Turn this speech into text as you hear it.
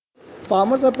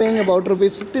Farmers are paying about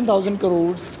rupees 15,000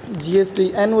 crores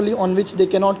GST annually on which they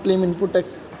cannot claim input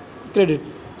tax credit.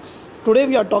 Today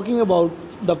we are talking about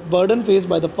the burden faced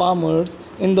by the farmers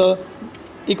in the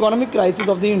economic crisis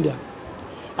of the India.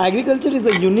 Agriculture is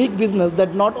a unique business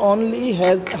that not only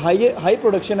has high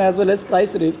production as well as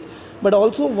price risk, but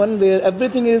also one where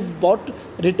everything is bought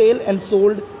retail and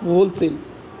sold wholesale.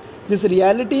 This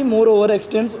reality, moreover,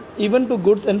 extends even to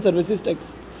goods and services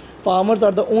tax. Farmers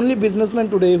are the only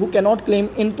businessmen today who cannot claim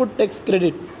input tax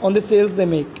credit on the sales they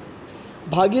make.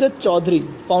 Bhagirath Chaudhary,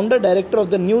 founder director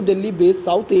of the New Delhi based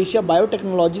South Asia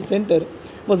Biotechnology Center,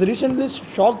 was recently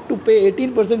shocked to pay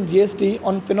 18% GST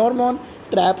on pheromone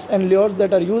traps and lures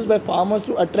that are used by farmers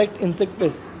to attract insect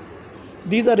pests.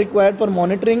 These are required for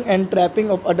monitoring and trapping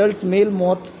of adult male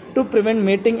moths to prevent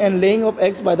mating and laying of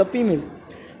eggs by the females.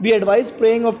 We advise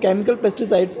spraying of chemical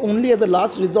pesticides only as a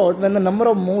last resort when the number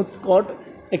of moths caught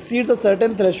exceeds a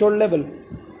certain threshold level.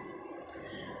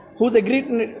 Whose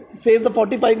agri says the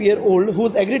 45-year-old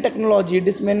whose agri-technology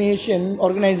dissemination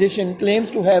organization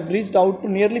claims to have reached out to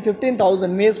nearly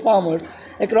 15,000 maize farmers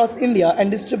across India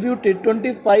and distributed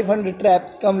 2,500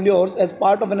 traps cum lures as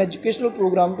part of an educational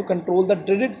program to control the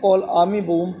dreaded fall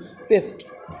armyworm pest.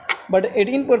 But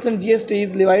 18% GST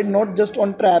is levied not just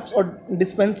on traps or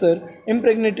dispenser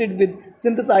impregnated with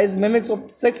synthesized mimics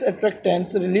of sex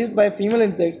attractants released by female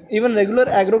insects. Even regular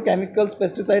agrochemicals,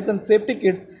 pesticides, and safety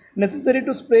kits necessary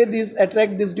to spray these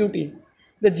attract this duty.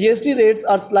 The GST rates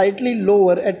are slightly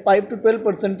lower at 5 to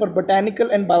 12% for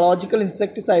botanical and biological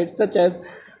insecticides such as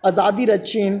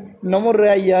Azadirachtin,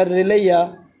 Nomorrhea,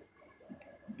 Raleia,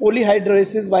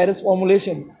 polyhydrosis virus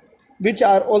formulations, which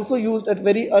are also used at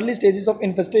very early stages of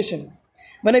infestation.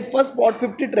 When I first bought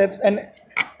 50 traps and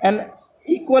an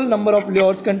equal number of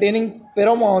lures containing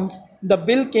pheromones, the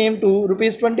bill came to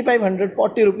rupees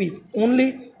 2540 rupees.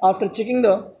 Only after checking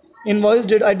the invoice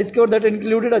did I discover that it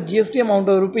included a GST amount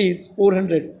of rupees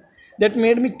 400. That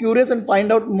made me curious and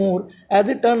find out more. As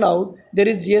it turned out, there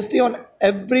is GST on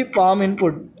every farm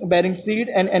input, bearing seed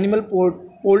and animal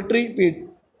poultry feed.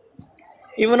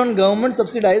 Even on government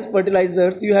subsidized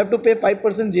fertilizers, you have to pay 5%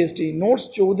 GST. Notes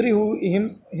Chaudhary, who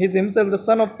is himself the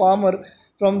son of farmer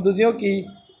from Dudhiyo ki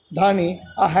Dhani,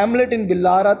 a hamlet in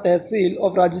Billara Tehsil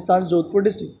of Rajasthan's Jodhpur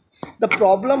district. The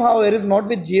problem, however, is not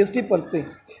with GST per se.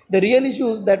 The real issue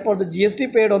is that for the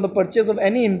GST paid on the purchase of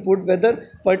any input, whether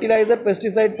fertilizer,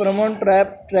 pesticide, pheromone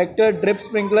trap, tractor, drip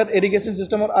sprinkler, irrigation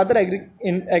system, or other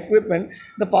equipment,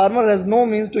 the farmer has no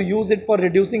means to use it for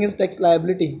reducing his tax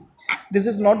liability. This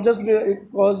is not just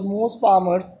because most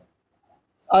farmers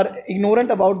are ignorant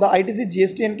about the ITC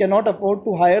GST and cannot afford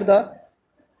to hire the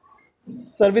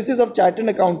services of chartered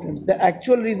accountants. The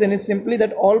actual reason is simply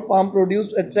that all farm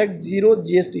produce attract zero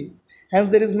GST. Hence,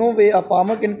 there is no way a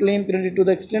farmer can claim credit to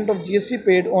the extent of GST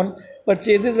paid on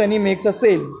purchases when he makes a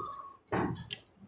sale.